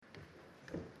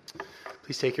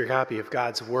Please take your copy of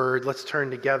God's Word. Let's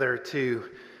turn together to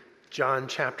John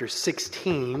chapter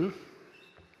 16.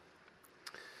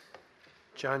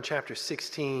 John chapter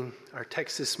 16, our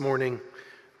text this morning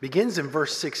begins in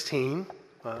verse 16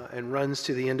 and runs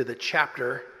to the end of the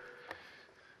chapter.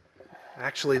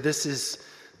 Actually, this is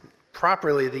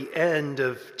properly the end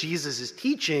of Jesus'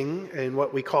 teaching in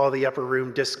what we call the Upper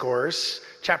Room Discourse.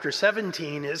 Chapter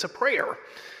 17 is a prayer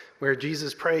where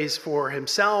Jesus prays for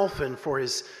himself and for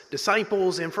his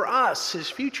disciples and for us, his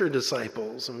future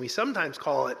disciples. And we sometimes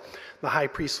call it the high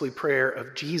priestly prayer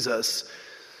of Jesus.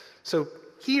 So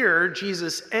here,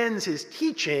 Jesus ends his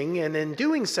teaching, and in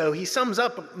doing so, he sums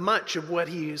up much of what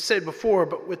he said before,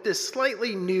 but with this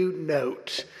slightly new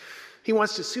note. He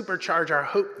wants to supercharge our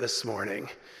hope this morning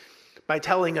by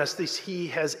telling us that he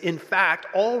has, in fact,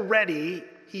 already,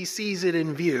 he sees it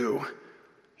in view.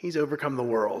 He's overcome the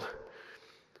world.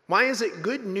 Why is it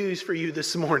good news for you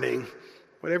this morning,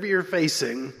 whatever you're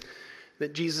facing,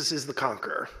 that Jesus is the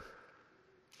conqueror?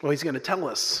 Well, he's going to tell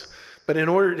us. But in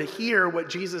order to hear what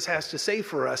Jesus has to say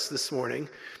for us this morning,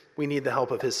 we need the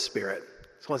help of his Spirit.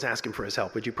 So let's ask him for his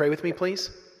help. Would you pray with me, please?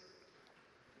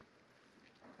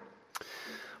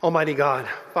 Almighty God,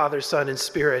 Father, Son, and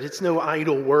Spirit, it's no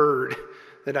idle word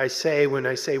that I say when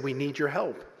I say we need your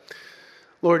help.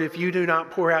 Lord, if you do not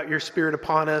pour out your Spirit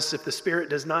upon us, if the Spirit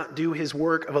does not do his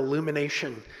work of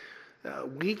illumination,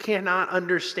 we cannot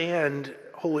understand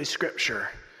Holy Scripture.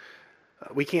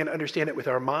 We can't understand it with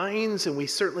our minds, and we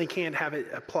certainly can't have it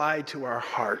applied to our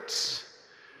hearts.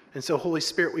 And so, Holy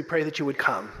Spirit, we pray that you would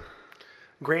come.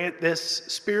 Grant this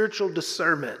spiritual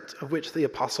discernment of which the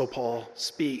Apostle Paul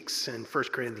speaks in 1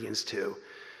 Corinthians 2,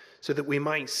 so that we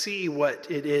might see what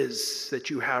it is that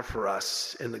you have for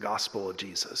us in the gospel of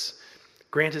Jesus.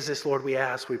 Grant us this, Lord, we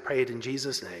ask. We pray it in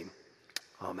Jesus' name.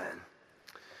 Amen.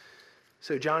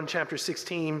 So John chapter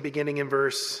 16, beginning in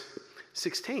verse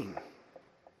 16.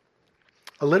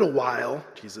 A little while,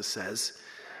 Jesus says,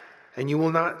 and you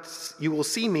will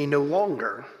see me no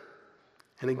longer.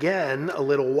 And again, a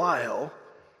little while,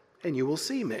 and you will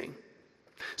see me.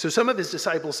 So some of his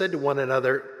disciples said to one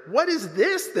another, "What is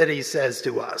this that he says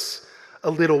to us? A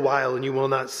little while and you will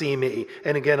not see me,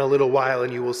 and again a little while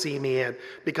and you will see me, and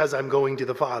because I'm going to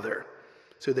the Father."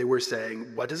 So they were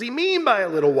saying, "What does he mean by a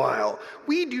little while?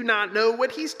 We do not know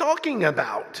what he's talking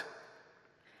about."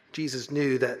 Jesus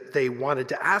knew that they wanted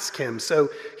to ask him,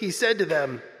 so he said to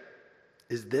them,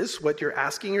 "Is this what you're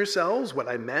asking yourselves, what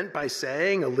I meant by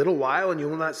saying a little while and you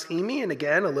will not see me, and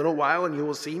again a little while and you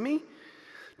will see me?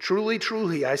 Truly,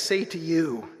 truly, I say to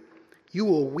you, you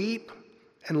will weep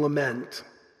and lament,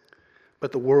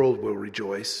 but the world will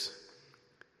rejoice.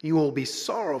 You will be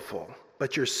sorrowful,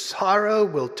 but your sorrow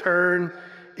will turn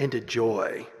into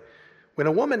joy. When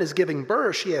a woman is giving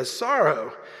birth, she has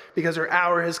sorrow because her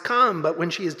hour has come, but when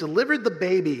she has delivered the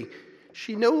baby,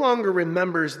 she no longer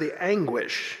remembers the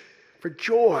anguish for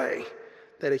joy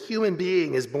that a human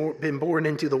being has been born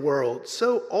into the world.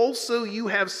 So also you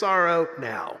have sorrow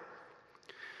now.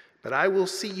 But I will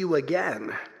see you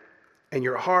again, and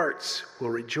your hearts will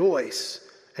rejoice,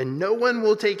 and no one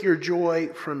will take your joy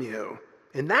from you.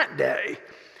 In that day,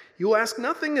 you will ask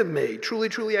nothing of me. Truly,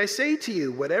 truly, I say to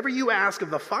you, whatever you ask of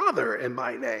the Father in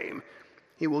my name,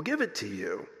 he will give it to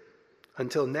you.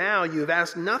 Until now, you have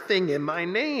asked nothing in my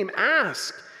name.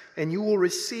 Ask, and you will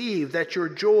receive, that your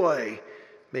joy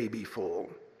may be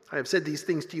full. I have said these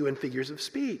things to you in figures of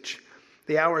speech.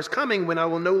 The hour is coming when I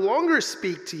will no longer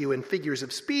speak to you in figures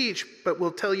of speech, but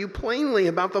will tell you plainly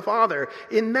about the Father.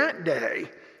 In that day,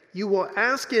 you will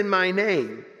ask in my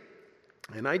name.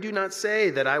 And I do not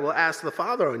say that I will ask the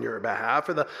Father on your behalf,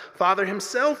 for the Father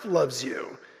himself loves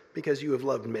you, because you have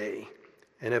loved me,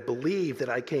 and have believed that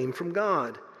I came from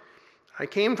God. I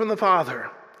came from the Father,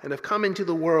 and have come into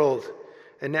the world,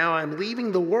 and now I'm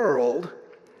leaving the world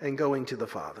and going to the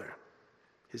Father."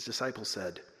 His disciples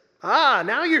said,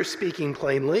 now you're speaking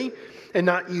plainly and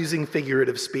not using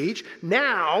figurative speech.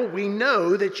 Now we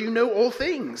know that you know all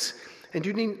things, and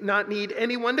do not need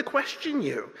anyone to question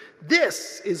you.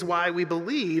 This is why we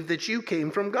believe that you came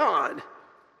from God."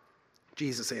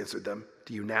 Jesus answered them,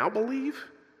 "Do you now believe?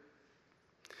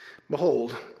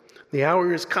 Behold, the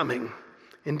hour is coming.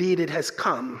 Indeed, it has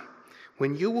come,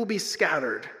 when you will be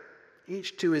scattered,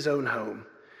 each to his own home,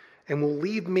 and will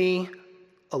leave me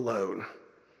alone.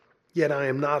 Yet I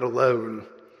am not alone,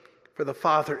 for the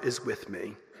Father is with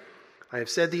me. I have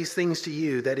said these things to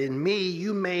you, that in me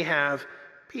you may have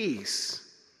peace.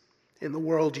 In the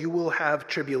world you will have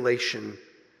tribulation,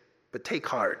 but take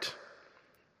heart.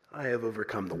 I have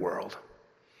overcome the world."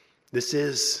 This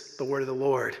is the word of the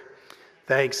Lord.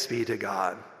 Thanks be to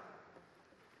God.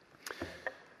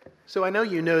 So I know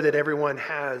you know that everyone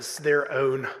has their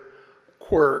own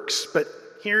quirks, but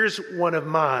here's one of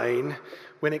mine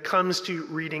when it comes to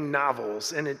reading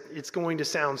novels. And it's going to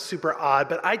sound super odd,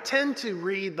 but I tend to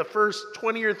read the first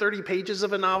 20 or 30 pages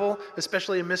of a novel,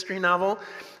 especially a mystery novel,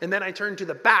 and then I turn to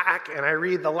the back and I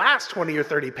read the last 20 or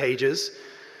 30 pages,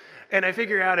 and I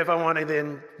figure out if I want to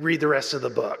then read the rest of the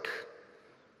book.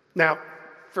 Now,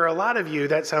 for a lot of you,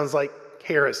 that sounds like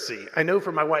heresy. I know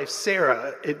for my wife,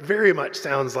 Sarah, it very much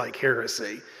sounds like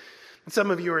heresy.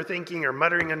 Some of you are thinking or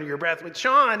muttering under your breath, "But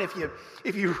Sean, if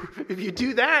you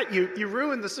do that, you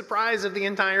ruin the surprise of the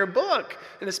entire book,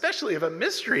 and especially of a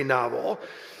mystery novel."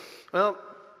 Well,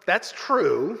 that's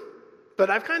true,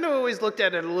 but I've kind of always looked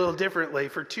at it a little differently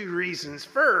for two reasons.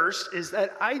 First is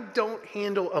that I don't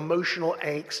handle emotional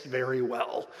angst very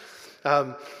well.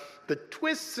 The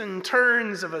twists and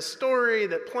turns of a story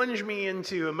that plunge me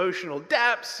into emotional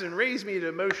depths and raise me to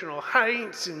emotional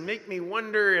heights and make me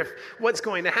wonder if what's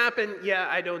going to happen,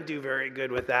 I don't do very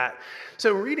good with that.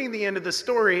 So reading the end of the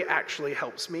story actually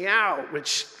helps me out,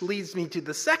 which leads me to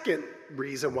the second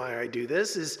reason why I do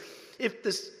this is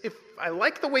if I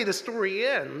like the way the story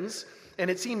ends and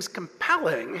it seems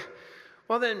compelling,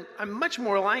 well then I'm much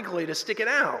more likely to stick it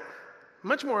out,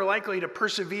 much more likely to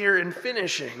persevere in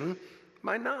finishing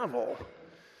my novel.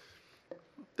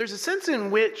 There's a sense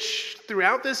in which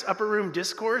throughout this upper room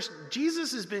discourse,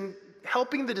 Jesus has been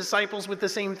helping the disciples with the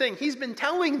same thing. He's been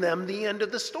telling them the end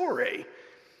of the story.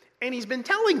 And he's been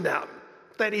telling them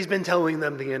that he's been telling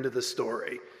them the end of the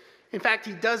story. In fact,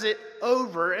 he does it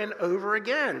over and over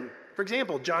again. For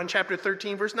example, John chapter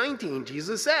 13, verse 19,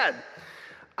 Jesus said,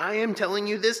 "I am telling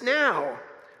you this now,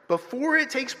 before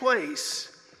it takes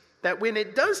place, that when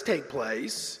it does take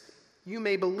place, you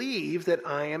may believe that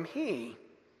I am he."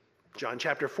 John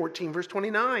chapter 14, verse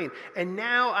 29. "And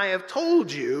now I have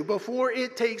told you before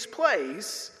it takes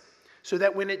place, so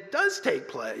that when it does take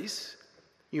place,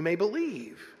 you may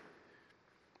believe."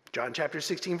 John chapter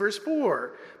 16, verse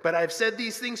 4. "But I've said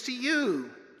these things to you,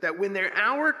 that when their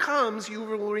hour comes, you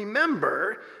will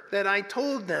remember that I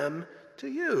told them to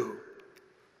you."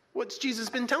 What's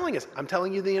Jesus been telling us? I'm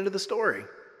telling you the end of the story.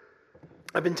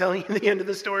 I've been telling you the end of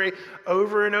the story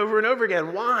over and over and over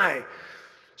again. Why?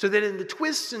 So that in the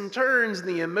twists and turns and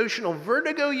the emotional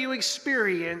vertigo you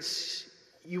experience,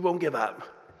 you won't give up.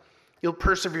 You'll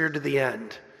persevere to the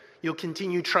end. You'll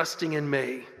continue trusting in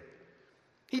me.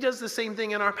 He does the same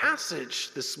thing in our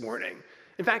passage this morning.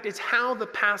 In fact, it's how the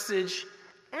passage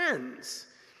ends.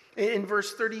 In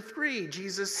verse 33,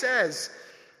 Jesus says,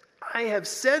 "I have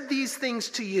said these things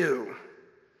to you,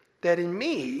 that in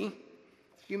me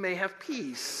you may have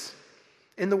peace.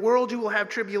 In the world you will have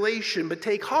tribulation, but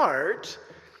take heart,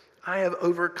 I have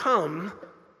overcome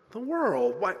the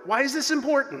world." Why is this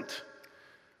important?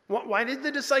 Why did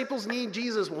the disciples need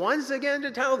Jesus once again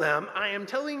to tell them, "I am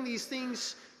telling these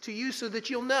things to you so that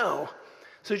you'll know,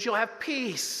 so that you'll have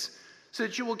peace, so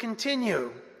that you will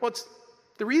continue"?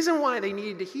 The reason why they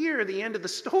needed to hear the end of the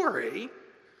story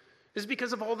is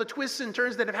because of all the twists and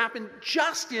turns that have happened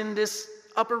just in this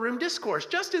upper room discourse,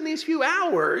 just in these few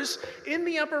hours in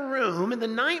the upper room, in the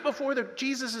night before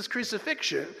Jesus'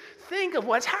 crucifixion. Think of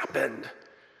what's happened.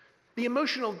 The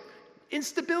emotional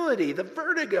instability, the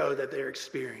vertigo that they're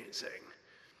experiencing.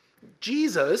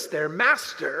 Jesus, their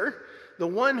master, the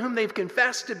one whom they've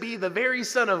confessed to be the very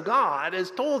Son of God,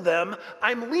 has told them,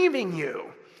 "I'm leaving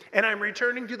you and I'm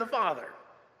returning to the Father."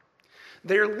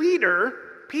 Their leader,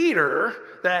 Peter,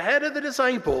 the head of the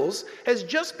disciples, has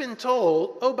just been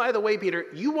told, "Oh, by the way, Peter,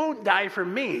 you won't die for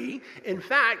me. In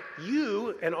fact,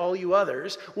 you and all you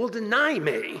others will deny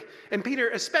me. And Peter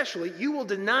especially, you will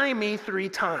deny me 3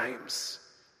 times.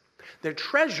 Their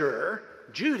treasurer,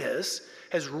 Judas,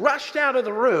 has rushed out of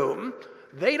the room.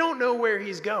 They don't know where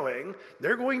he's going.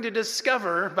 They're going to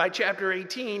discover by chapter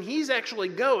 18, he's actually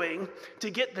going to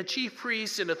get the chief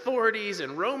priests and authorities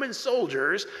and Roman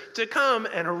soldiers to come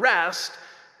and arrest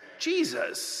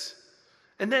Jesus.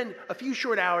 And then a few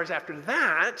short hours after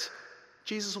that,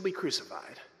 Jesus will be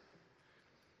crucified.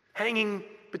 Hanging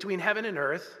between heaven and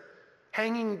earth,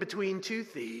 hanging between 2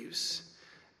 thieves,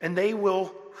 and they will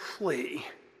flee,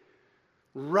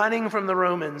 running from the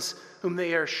Romans, whom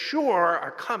they are sure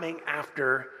are coming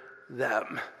after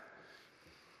them.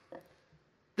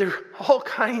 There are all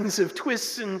kinds of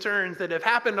twists and turns that have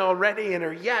happened already and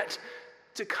are yet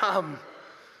to come.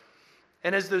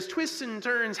 And as those twists and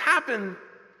turns happen,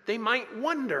 they might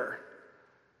wonder,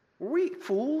 were we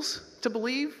fools to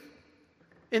believe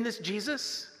in this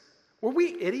Jesus? Were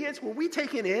we idiots? Were we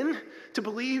taken in to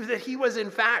believe that he was in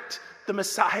fact the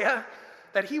Messiah?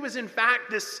 That he was in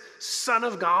fact this Son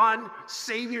of God,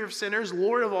 Savior of sinners,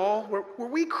 Lord of all? Were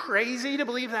we crazy to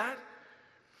believe that?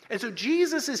 And so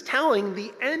Jesus is telling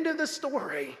the end of the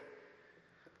story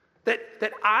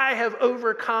that I have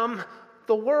overcome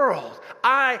the world.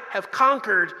 I have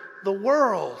conquered the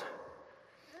world,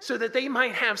 so that they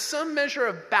might have some measure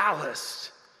of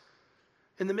ballast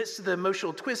in the midst of the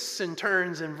emotional twists and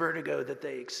turns and vertigo that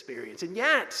they experience. And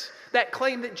yet, that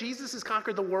claim that Jesus has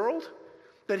conquered the world,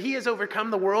 that he has overcome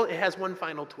the world, it has one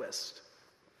final twist.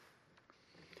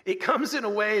 It comes in a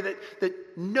way that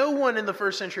no one in the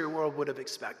first century world would have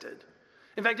expected.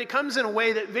 In fact, it comes in a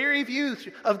way that very few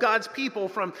of God's people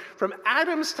from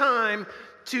Adam's time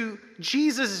to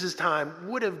Jesus' time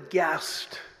would have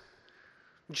guessed.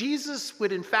 Jesus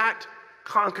would in fact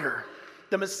conquer.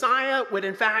 The Messiah would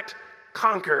in fact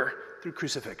conquer through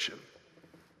crucifixion.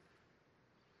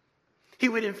 He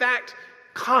would in fact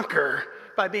conquer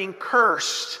by being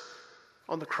cursed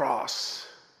on the cross.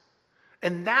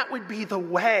 And that would be the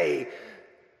way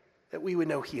that we would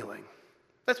know healing.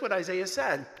 That's what Isaiah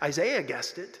said. Isaiah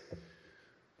guessed it.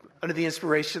 Under the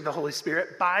inspiration of the Holy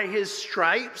Spirit, by his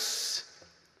stripes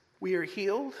we are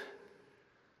healed.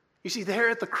 You see, there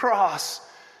at the cross,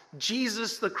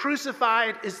 Jesus, the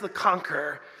crucified, is the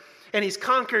conqueror. And he's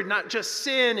conquered not just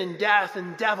sin and death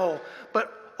and devil,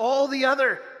 but all the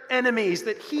other enemies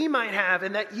that he might have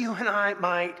and that you and I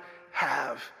might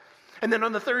have. And then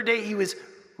on the third day, he was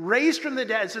raised from the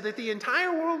dead so that the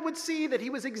entire world would see that he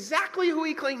was exactly who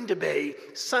he claimed to be,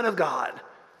 Son of God,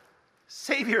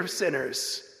 Savior of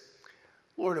sinners,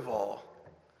 Lord of all.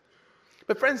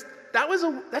 But friends,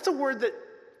 that's a word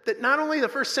that not only the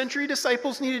first century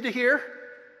disciples needed to hear,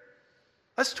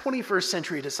 us 21st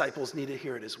century disciples need to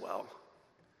hear it as well.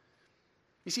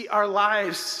 You see, our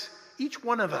lives, each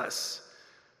one of us,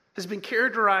 has been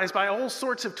characterized by all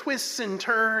sorts of twists and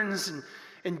turns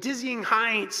and dizzying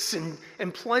heights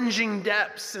and plunging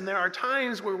depths. And there are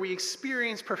times where we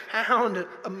experience profound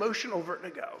emotional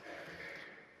vertigo,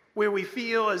 where we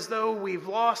feel as though we've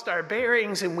lost our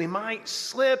bearings and we might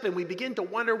slip, and we begin to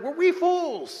wonder, were we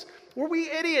fools? Were we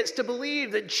idiots to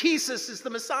believe that Jesus is the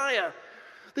Messiah?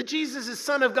 That Jesus is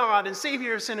Son of God and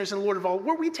Savior of sinners and Lord of all?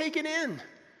 Were we taken in?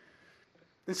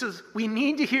 And so we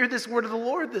need to hear this word of the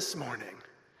Lord this morning.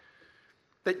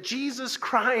 That Jesus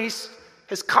Christ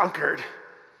has conquered.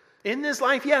 In this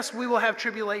life, yes, we will have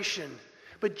tribulation.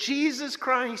 But Jesus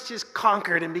Christ has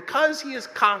conquered. And because he has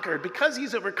conquered, because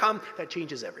he's overcome, that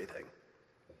changes everything.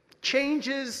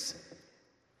 Changes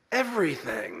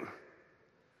everything.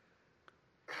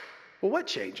 Well, what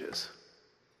changes?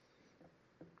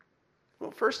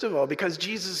 Well, first of all, because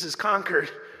Jesus has conquered,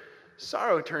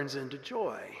 sorrow turns into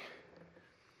joy.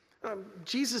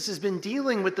 Jesus has been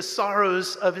dealing with the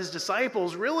sorrows of his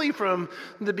disciples really from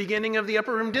the beginning of the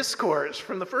Upper Room Discourse,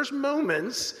 from the first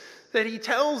moments that he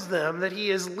tells them that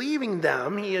he is leaving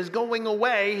them, he is going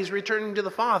away, he's returning to the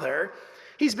Father.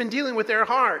 He's been dealing with their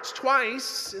hearts.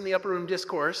 Twice in the Upper Room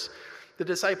Discourse, the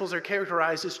disciples are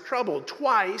characterized as troubled.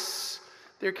 Twice,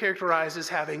 they're characterized as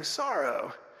having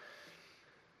sorrow.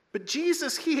 But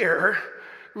Jesus here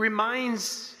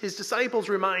reminds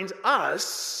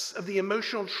us of the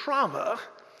emotional trauma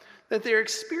that they're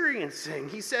experiencing.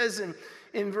 He says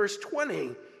in verse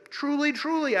 20, "Truly,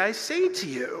 truly, I say to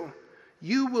you,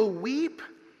 you will weep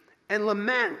and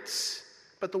lament,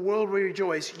 but the world will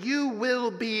rejoice. You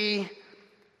will be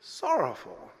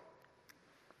sorrowful."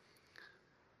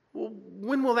 Well,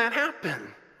 when will that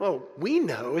happen? Well, we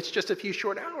know it's just a few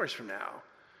short hours from now.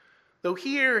 Though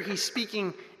here he's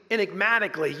speaking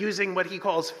enigmatically, using what he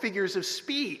calls figures of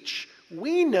speech,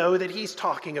 we know that he's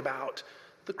talking about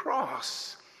the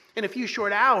cross. In a few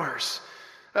short hours,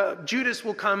 Judas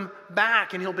will come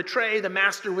back and he'll betray the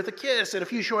master with a kiss. In a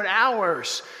few short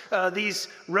hours, these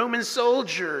Roman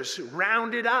soldiers,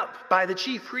 rounded up by the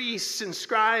chief priests and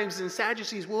scribes and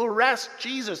Sadducees, will arrest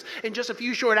Jesus. In just a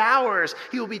few short hours,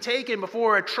 he will be taken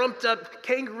before a trumped-up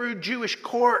kangaroo Jewish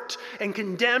court and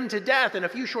condemned to death. In a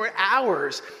few short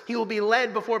hours, he will be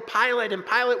led before Pilate, and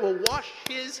Pilate will wash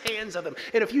his hands of him.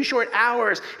 In a few short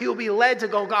hours, he will be led to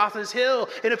Golgotha's hill.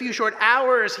 In a few short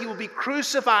hours, he will be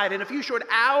crucified. In a few short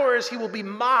hours, he will be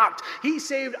mocked. He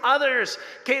saved others.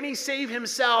 Can he save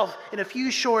himself? In a few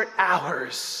short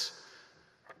hours,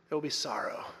 there will be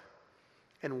sorrow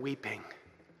and weeping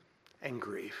and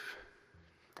grief.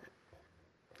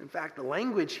 In fact, the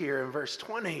language here in verse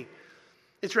 20,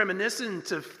 it's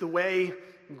reminiscent of the way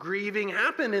grieving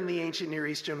happened in the ancient Near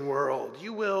Eastern world.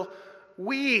 You will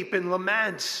weep and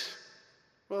lament.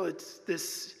 Well, it's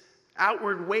this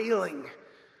outward wailing,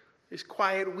 this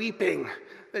quiet weeping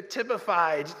that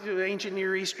typified the ancient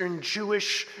Near Eastern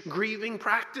Jewish grieving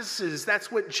practices.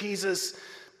 That's what Jesus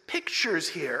pictures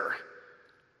here.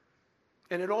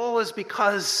 And it all is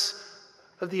because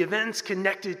of the events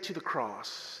connected to the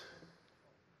cross.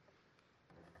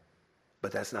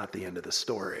 But that's not the end of the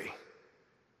story.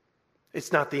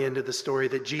 It's not the end of the story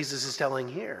that Jesus is telling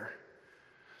here.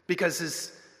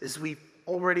 Because as we've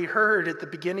already heard at the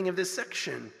beginning of this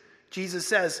section, Jesus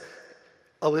says,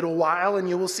 "A little while and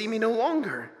you will see me no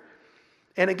longer.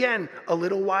 And again, a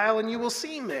little while and you will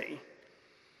see me."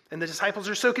 And the disciples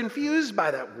are so confused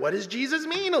by that. What does Jesus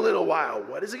mean, a little while?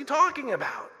 What is he talking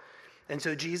about? And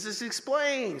so Jesus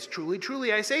explains, "Truly,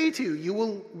 truly, I say to you, you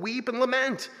will weep and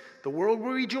lament. The world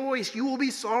will rejoice. You will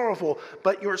be sorrowful,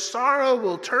 but your sorrow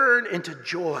will turn into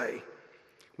joy.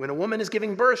 When a woman is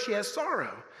giving birth, she has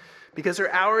sorrow, because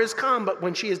her hour has come. But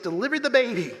when she has delivered the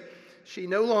baby, she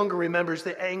no longer remembers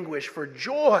the anguish for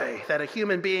joy that a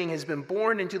human being has been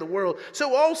born into the world.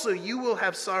 So also you will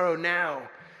have sorrow now.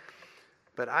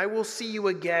 But I will see you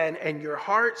again, and your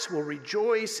hearts will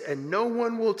rejoice, and no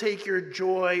one will take your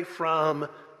joy from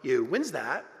you." When's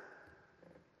that?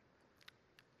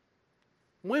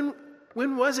 When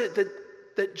was it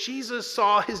that Jesus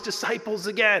saw his disciples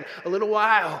again? "A little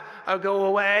while, I'll go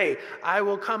away. I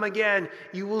will come again.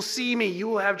 You will see me. You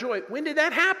will have joy." When did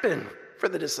that happen for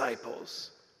the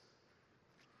disciples?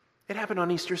 It happened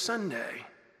on Easter Sunday.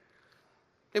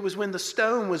 It was when the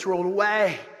stone was rolled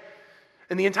away,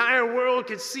 and the entire world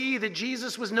could see that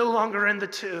Jesus was no longer in the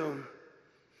tomb.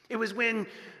 It was when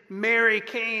Mary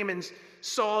came and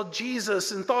saw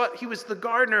Jesus and thought he was the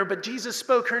gardener, but Jesus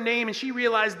spoke her name and she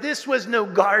realized this was no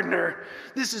gardener.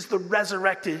 This is the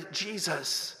resurrected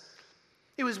Jesus.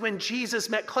 It was when Jesus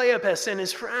met Cleopas and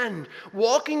his friend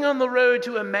walking on the road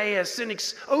to Emmaus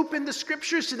and opened the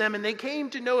scriptures to them, and they came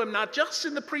to know him not just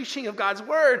in the preaching of God's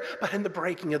word, but in the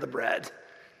breaking of the bread.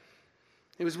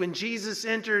 It was when Jesus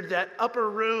entered that upper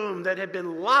room that had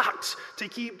been locked to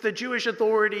keep the Jewish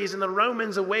authorities and the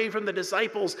Romans away from the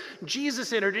disciples.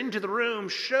 Jesus entered into the room,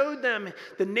 showed them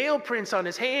the nail prints on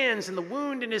his hands and the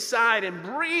wound in his side, and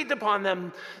breathed upon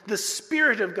them the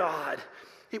Spirit of God.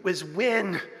 It was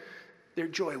when their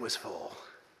joy was full,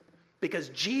 because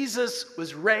Jesus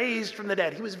was raised from the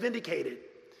dead. He was vindicated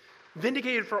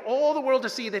for all the world to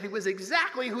see that he was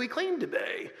exactly who he claimed to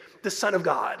be, the Son of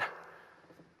God,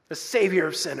 the Savior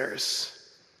of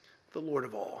sinners, the Lord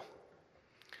of all.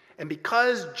 And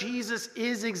because Jesus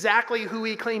is exactly who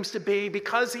he claims to be,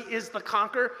 because he is the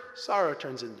conqueror, sorrow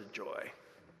turns into joy.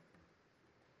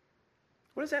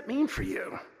 What does that mean for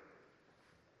you?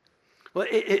 Well,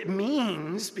 it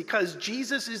means because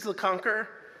Jesus is the conqueror,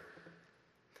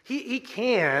 he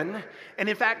can, and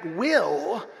in fact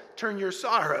will, turn your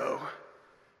sorrow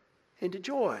into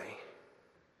joy.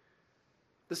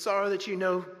 The sorrow that you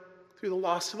know through the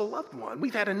loss of a loved one.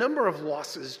 We've had a number of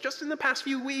losses just in the past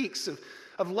few weeks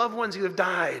of loved ones who have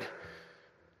died.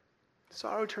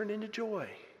 Sorrow turned into joy.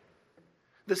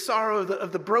 The sorrow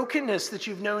of the brokenness that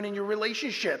you've known in your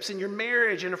relationships, in your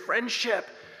marriage, in a friendship.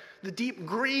 The deep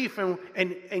grief and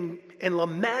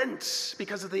lament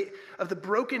because of the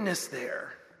brokenness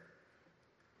there.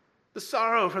 The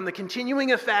sorrow from the continuing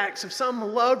effects of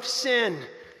some loved sin,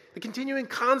 the continuing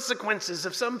consequences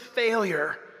of some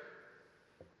failure.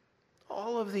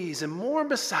 All of these and more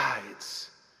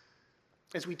besides,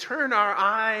 as we turn our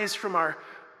eyes from our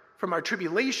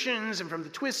tribulations and from the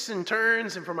twists and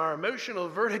turns and from our emotional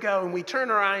vertigo, and we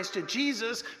turn our eyes to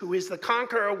Jesus, who is the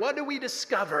conqueror, what do we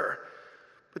discover?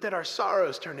 But that our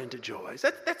sorrows turn into joys.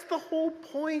 That's the whole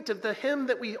point of the hymn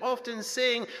that we often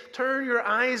sing. Turn your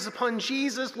eyes upon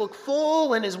Jesus, look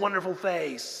full in his wonderful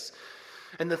face,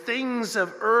 and the things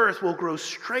of earth will grow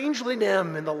strangely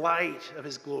dim in the light of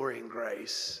his glory and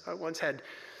grace. I once had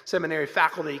seminary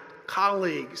faculty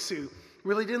colleagues who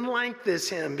really didn't like this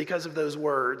hymn because of those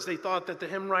words. They thought that the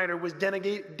hymn writer was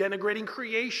denigrating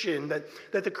creation, that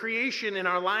the creation in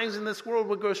our lives in this world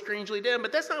would grow strangely dim.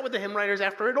 But that's not what the hymn writer's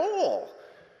after at all.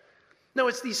 No,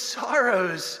 it's these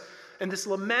sorrows and this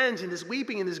lament and this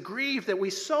weeping and this grief that we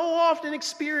so often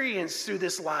experience through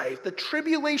this life, the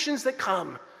tribulations that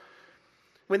come.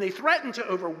 When they threaten to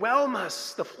overwhelm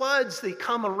us, the floods, they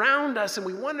come around us, and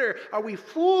we wonder, are we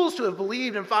fools to have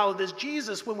believed and followed this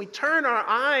Jesus? When we turn our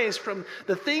eyes from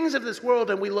the things of this world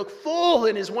and we look full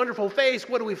in his wonderful face,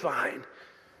 what do we find?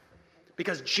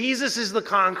 Because Jesus is the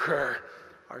conqueror,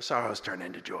 our sorrows turn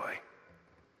into joy.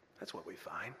 That's what we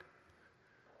find.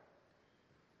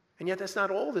 And yet that's not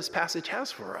all this passage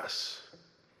has for us.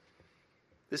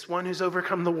 This one who's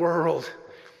overcome the world,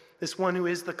 this one who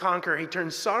is the conqueror, he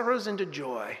turns sorrows into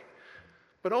joy.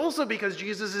 But also because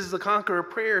Jesus is the conqueror,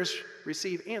 prayers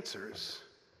receive answers.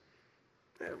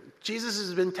 Jesus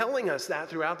has been telling us that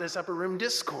throughout this upper room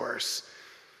discourse.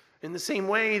 In the same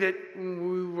way that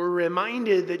we were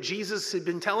reminded that Jesus had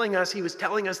been telling us, he was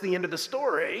telling us the end of the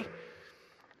story.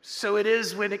 So it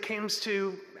is when it comes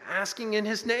to asking in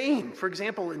his name. For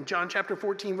example, in John chapter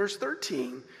 14, verse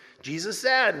 13, Jesus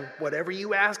said, "Whatever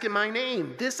you ask in my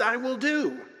name, this I will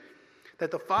do,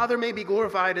 that the Father may be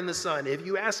glorified in the Son. If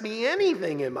you ask me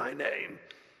anything in my name,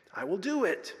 I will do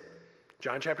it."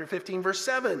 John chapter 15, verse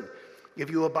 7, "If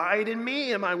you abide in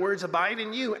me and my words abide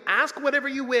in you, ask whatever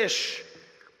you wish,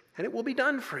 and it will be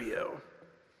done for you."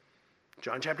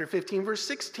 John chapter 15, verse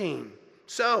 16,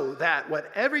 "So that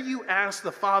whatever you ask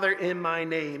the Father in my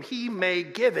name, he may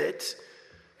give it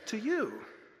to you."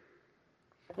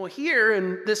 Well, here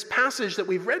in this passage that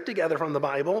we've read together from the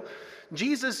Bible,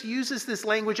 Jesus uses this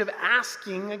language of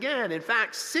asking again. In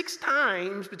fact, 6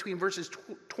 times between verses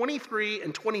 23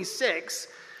 and 26,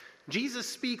 Jesus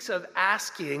speaks of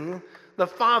asking the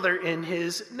Father in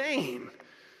his name.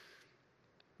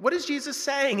 What is Jesus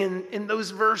saying in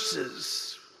those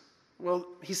verses? Well,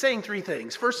 he's saying 3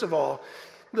 things. First of all,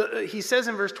 he says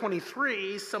in verse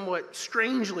 23, somewhat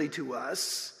strangely to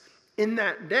us, "In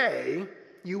that day,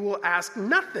 you will ask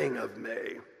nothing of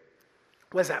me."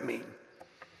 What does that mean?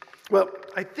 Well,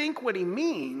 I think what he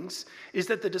means is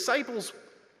that the disciples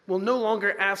will no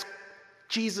longer ask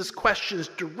Jesus questions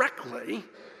directly,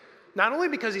 not only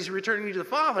because he's returning to the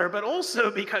Father, but also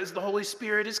because the Holy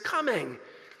Spirit is coming.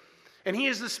 And he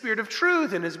is the Spirit of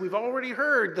truth, and as we've already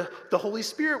heard, the Holy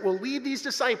Spirit will lead these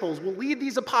disciples, will lead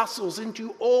these apostles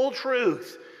into all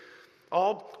truth.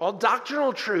 All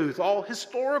doctrinal truth, all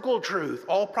historical truth,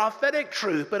 all prophetic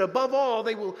truth, but above all,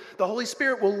 the Holy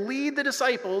Spirit will lead the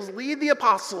disciples, lead the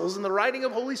apostles in the writing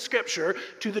of Holy Scripture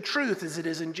to the truth as it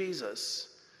is in Jesus.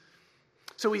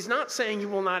 So he's not saying you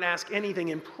will not ask anything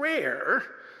in prayer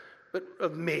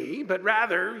of me, but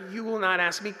rather you will not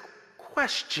ask me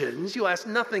questions. You'll ask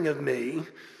nothing of me,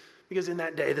 because in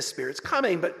that day the Spirit's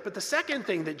coming. But the second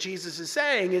thing that Jesus is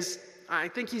saying is, I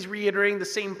think he's reiterating the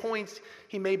same points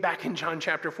he made back in John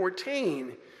chapter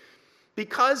 14.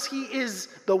 Because he is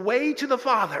the way to the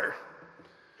Father,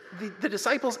 the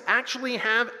disciples actually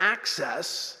have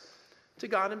access to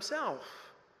God himself.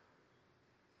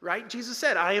 Right? Jesus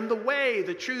said, "I am the way,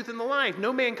 the truth, and the life.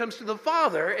 No man comes to the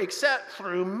Father except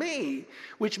through me."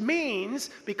 Which means,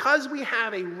 because we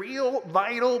have a real,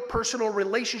 vital, personal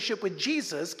relationship with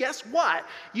Jesus, guess what?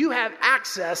 You have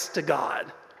access to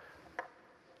God.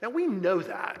 Now, we know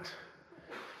that.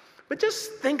 But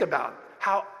just think about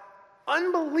how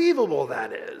unbelievable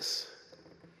that is.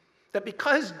 That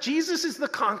because Jesus is the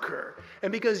conqueror,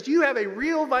 and because you have a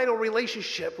real, vital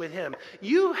relationship with him,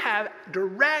 you have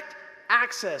direct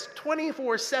access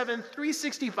 24/7,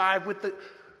 365 with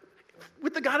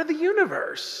the God of the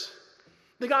universe,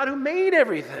 the God who made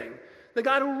everything, the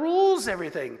God who rules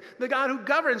everything, the God who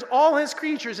governs all his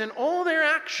creatures and all their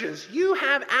actions. You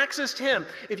have access to him.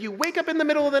 If you wake up in the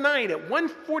middle of the night at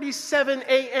 1:47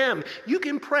 a.m., you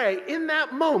can pray in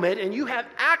that moment, and you have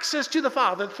access to the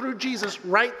Father through Jesus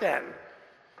right then.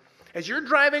 As you're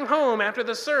driving home after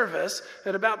the service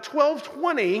at about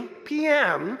 12:20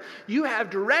 p.m., you have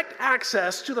direct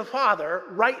access to the Father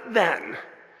right then.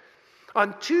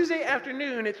 On Tuesday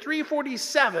afternoon at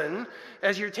 3:47,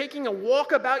 as you're taking a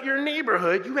walk about your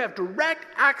neighborhood, you have direct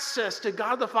access to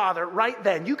God the Father right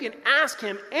then. You can ask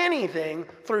him anything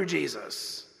through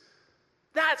Jesus.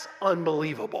 That's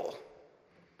unbelievable.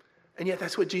 And yet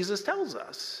that's what Jesus tells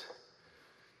us.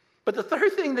 But the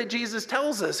third thing that Jesus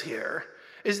tells us here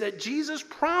is that Jesus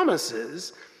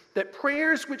promises that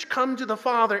prayers which come to the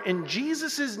Father in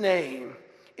Jesus' name,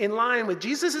 in line with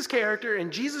Jesus' character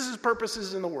and Jesus'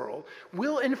 purposes in the world,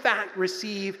 will in fact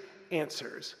receive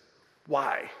answers.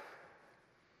 Why?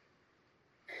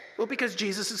 Well, because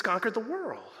Jesus has conquered the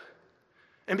world.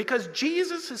 And because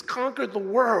Jesus has conquered the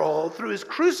world through his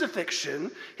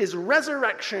crucifixion, his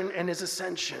resurrection, and his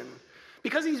ascension,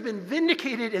 because he's been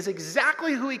vindicated as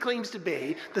exactly who he claims to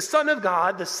be, the Son of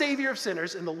God, the Savior of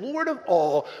sinners, and the Lord of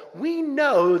all, we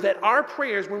know that our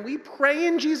prayers, when we pray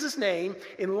in Jesus' name,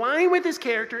 in line with his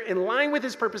character, in line with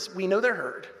his purpose, we know they're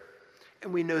heard,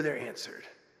 and we know they're answered.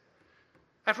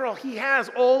 After all, he has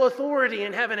all authority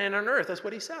in heaven and on earth. That's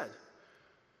what he said.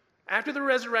 After the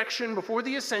resurrection, before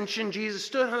the ascension, Jesus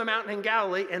stood on the mountain in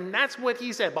Galilee, and that's what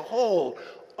he said. "Behold,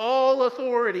 all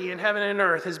authority in heaven and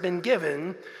earth has been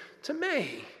given to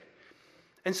me."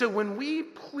 And so when we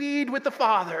plead with the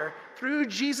Father through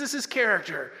Jesus'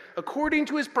 character, according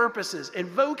to his purposes,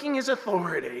 invoking his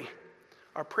authority,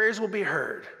 our prayers will be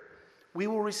heard. We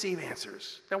will receive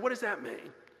answers. Now, what does that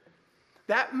mean?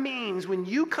 That means when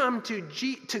you come to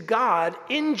God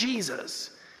in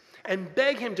Jesus, and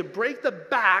beg him to break the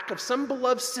back of some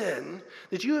beloved sin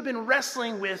that you have been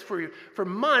wrestling with for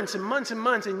months and months and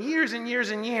months and years and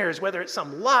years and years, whether it's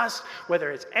some lust,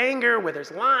 whether it's anger, whether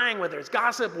it's lying, whether it's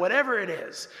gossip, whatever it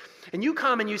is. And you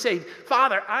come and you say,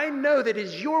 Father, I know that it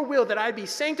is your will that I be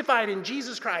sanctified in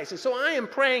Jesus Christ. And so I am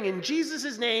praying in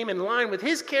Jesus' name, in line with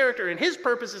his character and his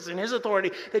purposes and his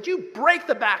authority, that you break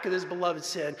the back of this beloved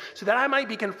sin so that I might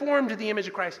be conformed to the image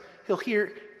of Christ. He'll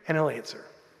hear and he'll answer.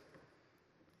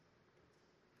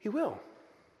 He will.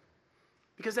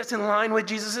 Because that's in line with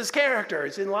Jesus' character.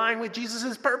 It's in line with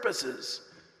Jesus' purposes.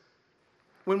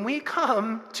 When we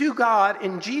come to God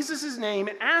in Jesus' name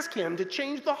and ask him to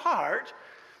change the heart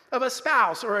of a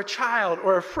spouse or a child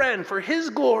or a friend for his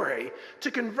glory,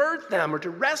 to convert them or to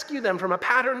rescue them from a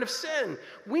pattern of sin,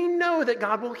 we know that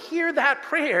God will hear that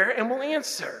prayer and will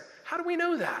answer. How do we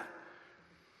know that?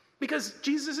 Because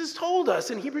Jesus has told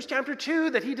us in Hebrews chapter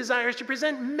 2 that he desires to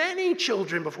present many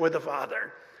children before the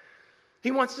Father. He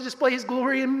wants to display his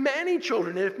glory in many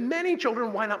children. And if many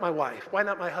children, why not my wife? Why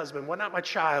not my husband? Why not my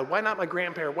child? Why not my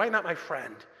grandparent? Why not my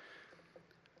friend?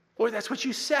 Lord, that's what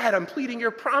you said. I'm pleading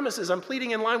your promises. I'm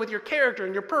pleading in line with your character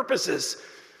and your purposes.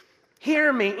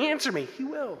 Hear me, answer me. He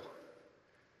will.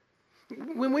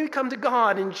 When we come to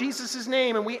God in Jesus'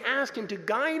 name and we ask him to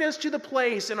guide us to the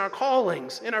place in our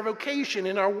callings, in our vocation,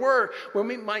 in our work, where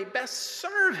we might best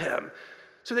serve him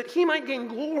so that he might gain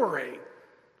glory,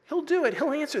 he'll do it.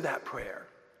 He'll answer that prayer.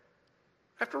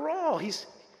 After all,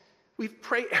 we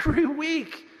pray every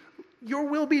week, your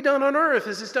will be done on earth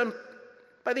as it's done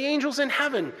by the angels in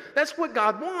heaven. That's what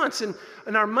God wants. And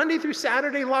in our Monday through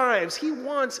Saturday lives, he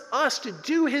wants us to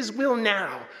do his will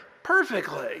now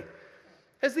perfectly,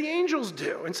 as the angels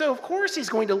do. And so, of course, he's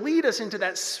going to lead us into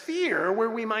that sphere where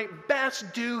we might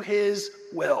best do his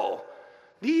will.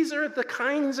 These are the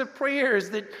kinds of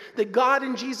prayers that God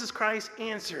in Jesus Christ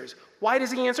answers. Why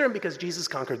does he answer them? Because Jesus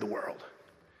conquered the world.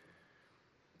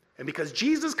 And because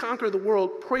Jesus conquered the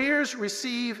world, prayers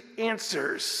receive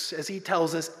answers. As he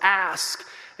tells us, ask,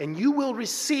 and you will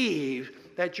receive,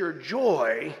 that your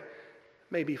joy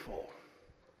may be full.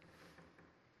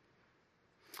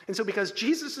 And so because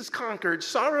Jesus is conquered,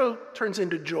 sorrow turns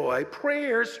into joy,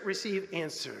 prayers receive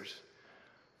answers.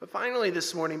 But finally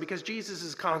this morning, because Jesus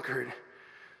is conquered,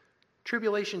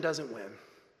 tribulation doesn't win.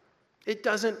 It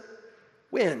doesn't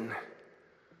win.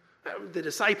 The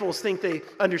disciples think they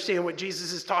understand what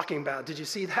Jesus is talking about. Did you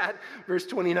see that? Verse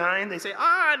 29, they say,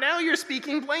 now you're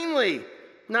speaking plainly,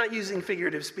 not using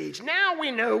figurative speech. Now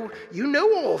we know you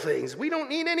know all things. We don't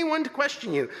need anyone to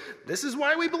question you. This is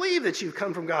why we believe that you've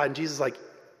come from God. And Jesus is like,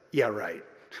 yeah, right.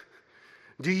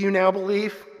 Do you now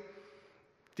believe?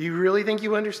 Do you really think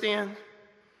you understand?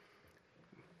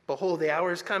 Behold, the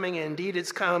hour is coming, and indeed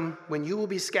it's come, when you will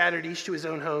be scattered each to his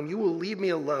own home. You will leave me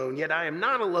alone, yet I am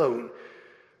not alone,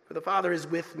 for the Father is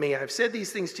with me. I have said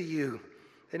these things to you,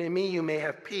 that in me you may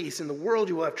have peace. In the world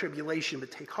you will have tribulation,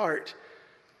 but take heart.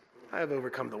 I have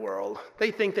overcome the world.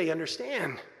 They think they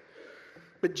understand.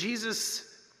 But Jesus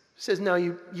says,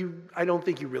 no, I don't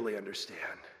think you really understand.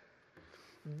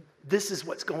 This is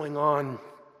what's going on,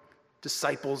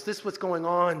 disciples. This is what's going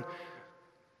on,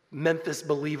 Memphis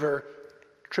believer.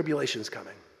 Tribulation's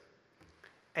coming.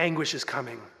 Anguish is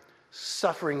coming.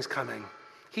 Suffering's coming.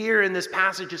 Here in this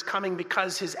passage is coming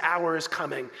because his hour is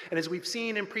coming. And as we've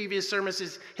seen in previous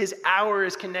sermons, his hour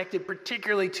is connected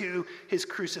particularly to his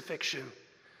crucifixion.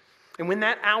 And when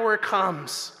that hour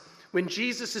comes, when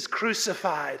Jesus is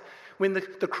crucified, when the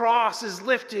cross is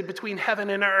lifted between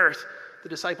heaven and earth, the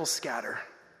disciples scatter.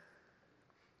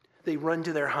 They run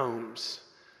to their homes.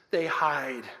 They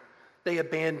hide. They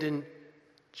abandon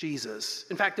Jesus.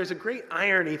 In fact, there's a great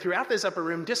irony throughout this upper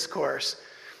room discourse.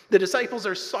 The disciples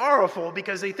are sorrowful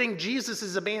because they think Jesus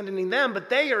is abandoning them, but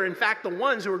they are in fact the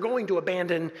ones who are going to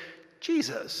abandon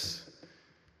Jesus.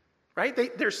 Right?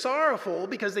 They're sorrowful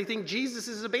because they think Jesus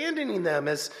is abandoning them.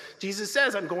 As Jesus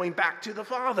says, I'm going back to the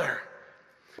Father.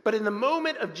 But in the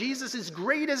moment of Jesus'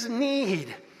 greatest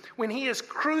need, when he is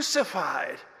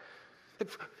crucified,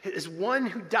 as one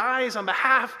who dies on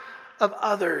behalf of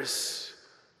others,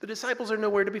 the disciples are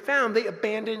nowhere to be found. They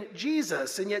abandon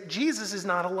Jesus, and yet Jesus is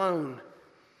not alone.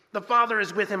 The Father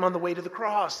is with him on the way to the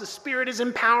cross. The Spirit is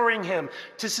empowering him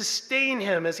to sustain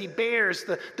him as he bears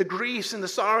the griefs and the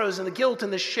sorrows and the guilt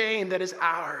and the shame that is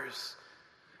ours.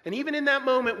 And even in that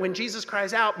moment when Jesus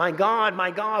cries out, my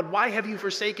God, why have you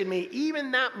forsaken me?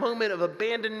 Even that moment of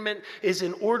abandonment is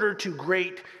in order to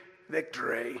great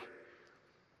victory.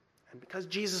 And because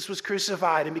Jesus was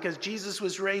crucified, and because Jesus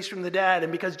was raised from the dead,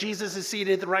 and because Jesus is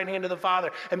seated at the right hand of the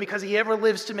Father, and because he ever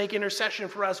lives to make intercession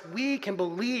for us, we can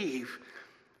believe,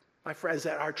 my friends,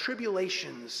 that our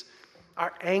tribulations,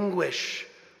 our anguish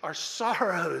our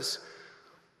sorrows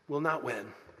will not win.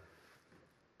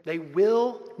 They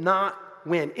will not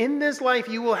win. In this life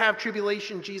you will have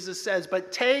tribulation, Jesus says,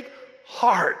 but take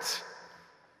heart.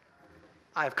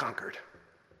 I have conquered.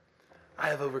 I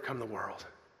have overcome the world.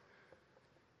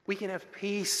 We can have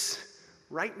peace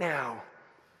right now,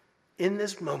 in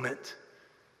this moment,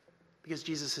 because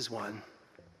Jesus has won.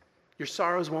 Your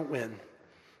sorrows won't win.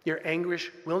 Your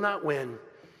anguish will not win.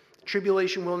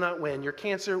 Tribulation will not win. Your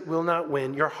cancer will not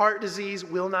win. Your heart disease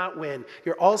will not win.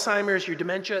 Your Alzheimer's, your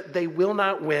dementia, they will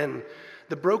not win.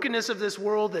 The brokenness of this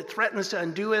world that threatens to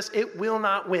undo us, it will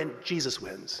not win. Jesus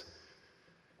wins.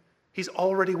 He's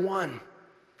already won.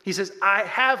 He says, I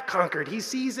have conquered. He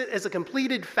sees it as a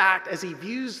completed fact as he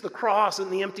views the cross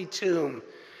and the empty tomb.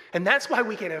 And that's why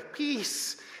we can have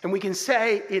peace and we can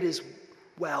say it is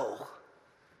well.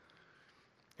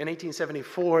 In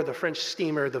 1874, the French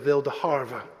steamer, the Ville de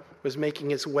Havre, was making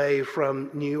its way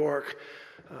from New York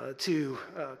to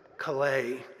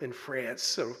Calais in France.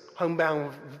 So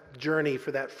homebound journey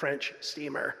for that French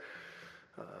steamer.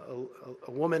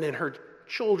 A woman and her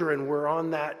children were on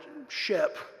that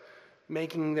ship,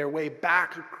 making their way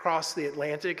back across the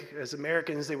Atlantic. As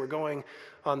Americans, they were going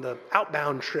on the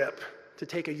outbound trip to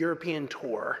take a European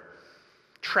tour.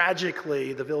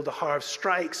 Tragically, the Ville de Havre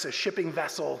strikes a shipping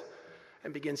vessel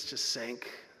and begins to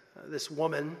sink. This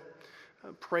woman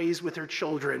prays with her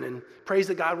children and prays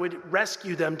that God would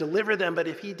rescue them, deliver them, but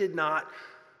if he did not,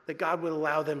 that God would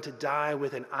allow them to die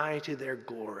with an eye to their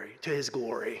glory, to his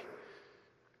glory.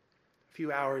 A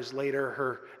few hours later,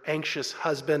 her anxious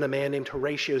husband, a man named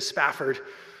Horatio Spafford,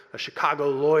 a Chicago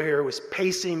lawyer, was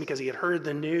pacing because he had heard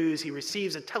the news. He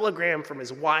receives a telegram from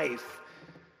his wife.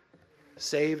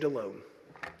 Saved alone.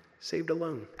 Saved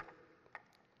alone.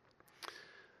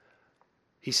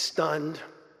 He's stunned.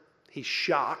 He's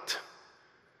shocked.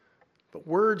 But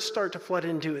words start to flood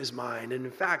into his mind. And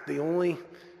in fact, the only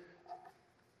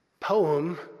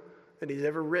poem that he's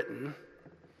ever written,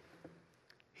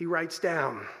 he writes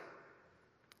down,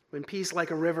 when peace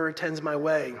like a river attends my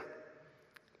way,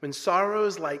 when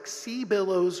sorrows like sea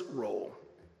billows roll,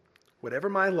 whatever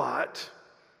my lot,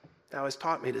 thou hast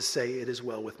taught me to say it is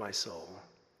well with my soul.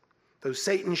 Though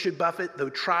Satan should buffet, though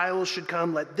trials should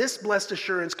come, let this blessed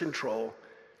assurance control,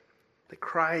 that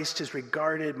Christ has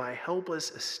regarded my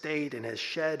helpless estate and has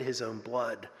shed his own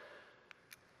blood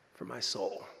for my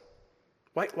soul.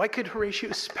 Why could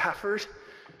Horatio Spafford,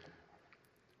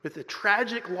 with the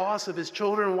tragic loss of his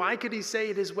children, why could he say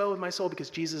it is well with my soul? Because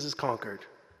Jesus has conquered.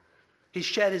 He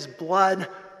shed his blood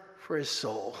for his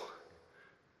soul.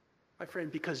 My friend,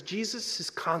 because Jesus has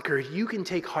conquered, you can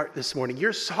take heart this morning.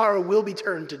 Your sorrow will be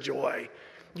turned to joy.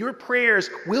 Your prayers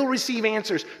will receive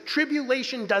answers.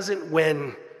 Tribulation doesn't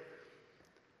win.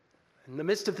 In the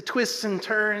midst of the twists and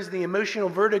turns, the emotional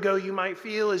vertigo you might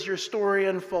feel as your story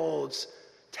unfolds,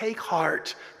 take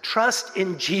heart. Trust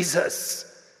in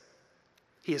Jesus.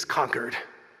 He has conquered.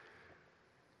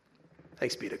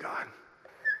 Thanks be to God.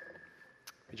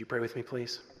 Would you pray with me,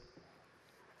 please?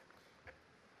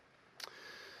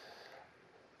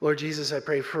 Lord Jesus, I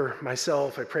pray for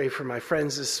myself. I pray for my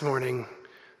friends this morning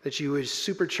that you would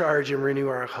supercharge and renew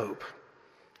our hope.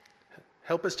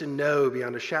 Help us to know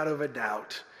beyond a shadow of a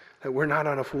doubt that we're not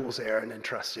on a fool's errand in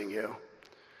trusting you,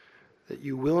 that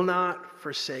you will not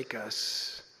forsake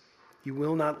us, you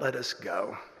will not let us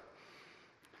go,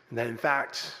 and that in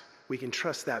fact, we can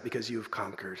trust that because you have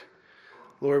conquered.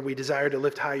 Lord, we desire to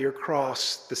lift high your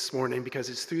cross this morning because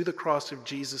it's through the cross of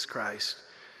Jesus Christ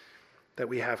that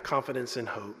we have confidence and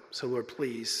hope. So Lord,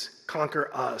 please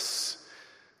conquer us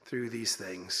through these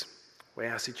things. We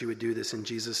ask that you would do this in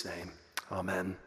Jesus' name. Amen.